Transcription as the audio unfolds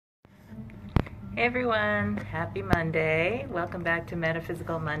Hey everyone, happy Monday. Welcome back to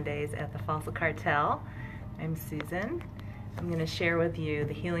Metaphysical Mondays at the Fossil Cartel. I'm Susan. I'm going to share with you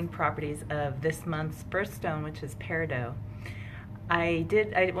the healing properties of this month's birthstone, which is peridot. I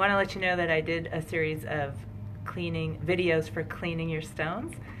want to let you know that I did a series of videos for cleaning your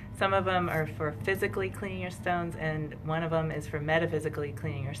stones. Some of them are for physically cleaning your stones, and one of them is for metaphysically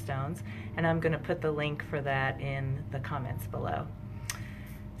cleaning your stones. And I'm going to put the link for that in the comments below.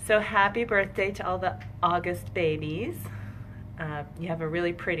 So happy birthday to all the August babies. You have a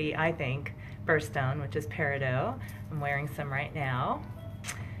really pretty, I think, birthstone, which is peridot. I'm wearing some right now.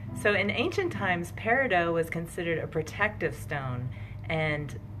 So in ancient times, peridot was considered a protective stone,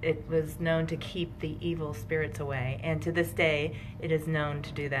 and it was known to keep the evil spirits away. And to this day, it is known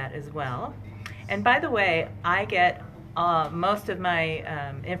to do that as well. And by the way, I get most of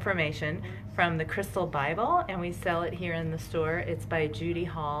my information from the Crystal Bible, and we sell it here in the store. It's by Judy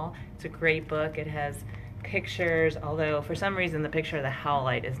Hall. It's a great book. It has pictures, although for some reason the picture of the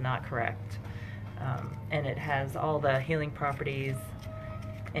howlite is not correct. And it has all the healing properties,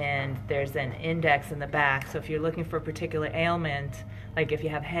 and there's an index in the back. So if you're looking for a particular ailment, like if you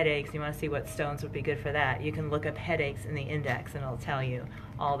have headaches, you want to see what stones would be good for that, you can look up headaches in the index and it'll tell you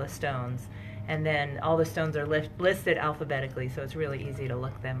all the stones. And then all the stones are listed alphabetically, so it's really easy to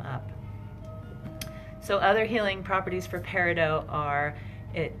look them up. So other healing properties for peridot are,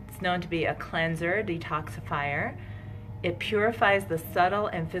 it's known to be a cleanser, detoxifier. It purifies the subtle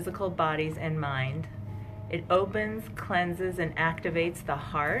and physical bodies and mind. It opens, cleanses, and activates the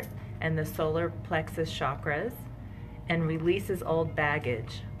heart and the solar plexus chakras, and releases old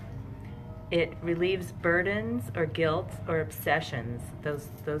baggage. It relieves burdens or guilt or obsessions.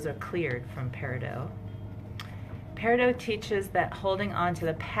 Those are cleared from peridot. Peridot teaches that holding on to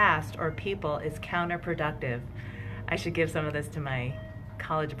the past or people is counterproductive. I should give some of this to my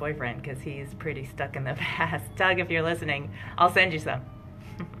college boyfriend because he's pretty stuck in the past. Doug, if you're listening, I'll send you some.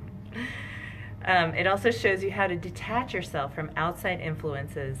 It also shows you how to detach yourself from outside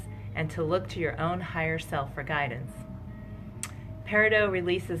influences and to look to your own higher self for guidance. Peridot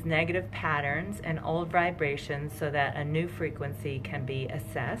releases negative patterns and old vibrations so that a new frequency can be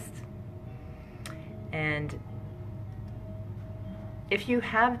assessed. And if you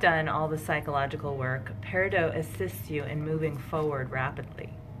have done all the psychological work, peridot assists you in moving forward rapidly.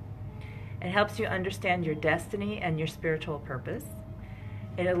 It helps you understand your destiny and your spiritual purpose.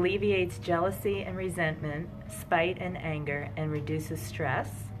 It alleviates jealousy and resentment, spite and anger, and reduces stress.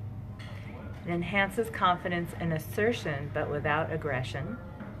 It enhances confidence and assertion, but without aggression.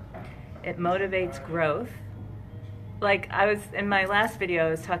 It motivates growth. Like in my last video,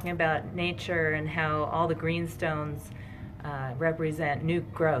 I was talking about nature and how all the green stones represent new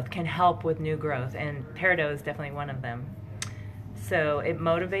growth, can help with new growth, and peridot is definitely one of them. So it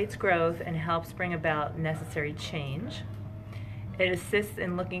motivates growth and helps bring about necessary change. It assists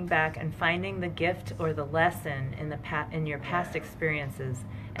in looking back and finding the gift or the lesson in your past experiences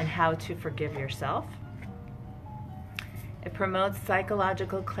and how to forgive yourself. It promotes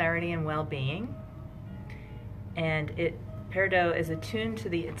psychological clarity and well-being, and peridot is attuned to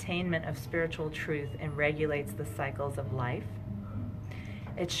the attainment of spiritual truth and regulates the cycles of life.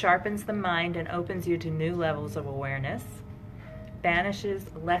 It sharpens the mind and opens you to new levels of awareness, banishes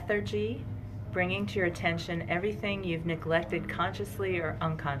lethargy, bringing to your attention everything you've neglected consciously or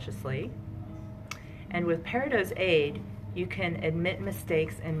unconsciously. And with peridot's aid, you can admit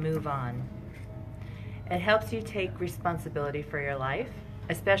mistakes and move on. It helps you take responsibility for your life,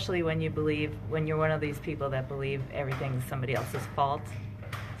 especially when you're one of these people that believe everything's somebody else's fault.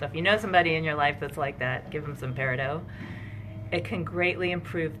 So if you know somebody in your life that's like that, give them some peridot. It can greatly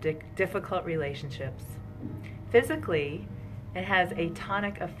improve difficult relationships. Physically, it has a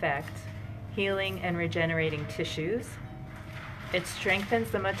tonic effect, healing and regenerating tissues. It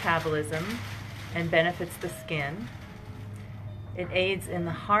strengthens the metabolism and benefits the skin. It aids in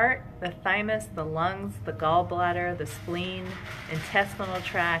the heart, the thymus, the lungs, the gallbladder, the spleen, intestinal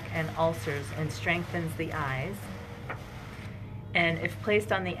tract, and ulcers, and strengthens the eyes. And if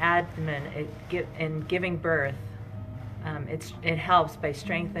placed on the abdomen in giving birth, it helps by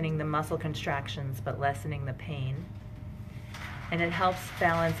strengthening the muscle contractions but lessening the pain. And it helps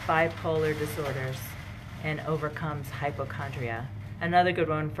balance bipolar disorders and overcomes hypochondria. Another good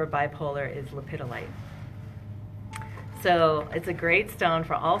one for bipolar is lepidolite. So it's a great stone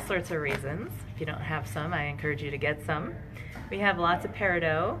for all sorts of reasons. If you don't have some, I encourage you to get some. We have lots of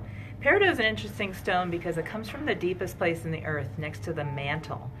peridot. Peridot is an interesting stone because it comes from the deepest place in the earth, next to the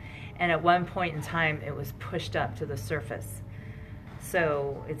mantle. And at one point in time, it was pushed up to the surface.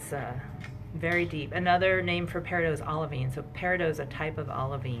 So it's very deep. Another name for peridot is olivine. So peridot is a type of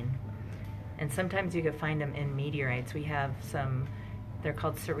olivine. And sometimes you can find them in meteorites. We have some, they're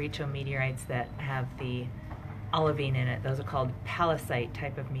called Cerricho meteorites that have the olivine in it. Those are called palisite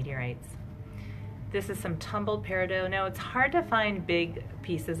type of meteorites. This is some tumbled peridot. Now, it's hard to find big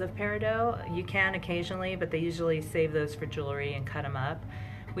pieces of peridot. You can occasionally, but they usually save those for jewelry and cut them up.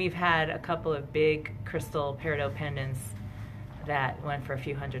 We've had a couple of big crystal peridot pendants that went for a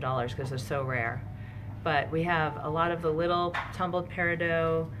few $100s because they're so rare. But we have a lot of the little tumbled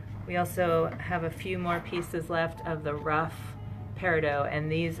peridot. We also have a few more pieces left of the rough peridot,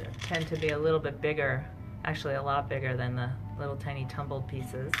 and these tend to be a little bit bigger, actually a lot bigger than the little tiny tumbled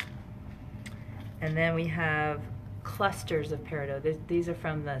pieces. And then we have clusters of peridot. These are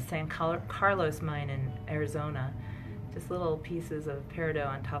from the San Carlos mine in Arizona. Just little pieces of peridot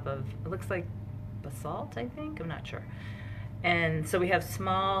on top of, it looks like basalt, I think, I'm not sure. And so we have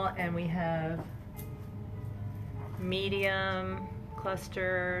small and we have medium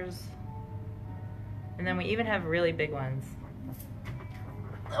clusters, and then we even have really big ones.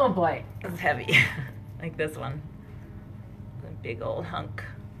 Oh boy, this is heavy. Like this one, a big old hunk.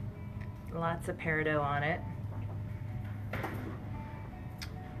 Lots of peridot on it.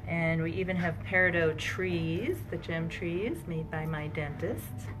 And we even have peridot trees, the gem trees made by my dentist.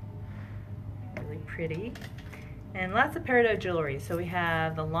 Really pretty. And lots of peridot jewelry. So we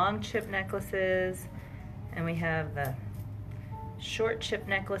have the long chip necklaces, and we have the short chip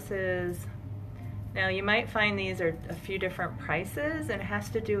necklaces. Now you might find these are a few different prices, and it has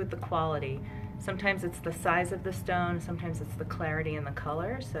to do with the quality. Sometimes it's the size of the stone, sometimes it's the clarity and the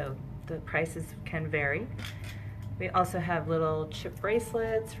color, so the prices can vary. We also have little chip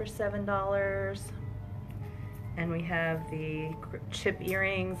bracelets for $7, and we have the chip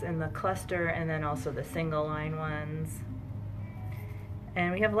earrings in the cluster, and then also the single line ones.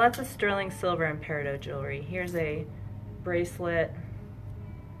 And we have lots of sterling silver and peridot jewelry. Here's a bracelet,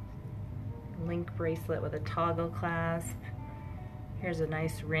 link bracelet with a toggle clasp. Here's a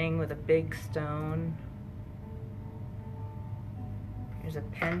nice ring with a big stone. Here's a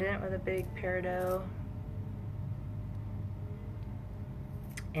pendant with a big peridot.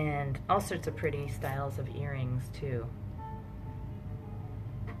 And all sorts of pretty styles of earrings too.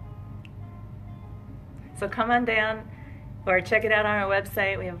 So come on down or check it out on our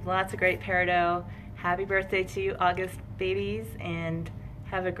website. We have lots of great peridot. Happy birthday to you, August babies, and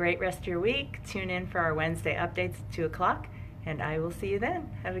have a great rest of your week. Tune in for our Wednesday updates at 2 o'clock, and I will see you then.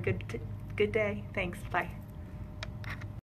 Have a good day. Thanks. Bye.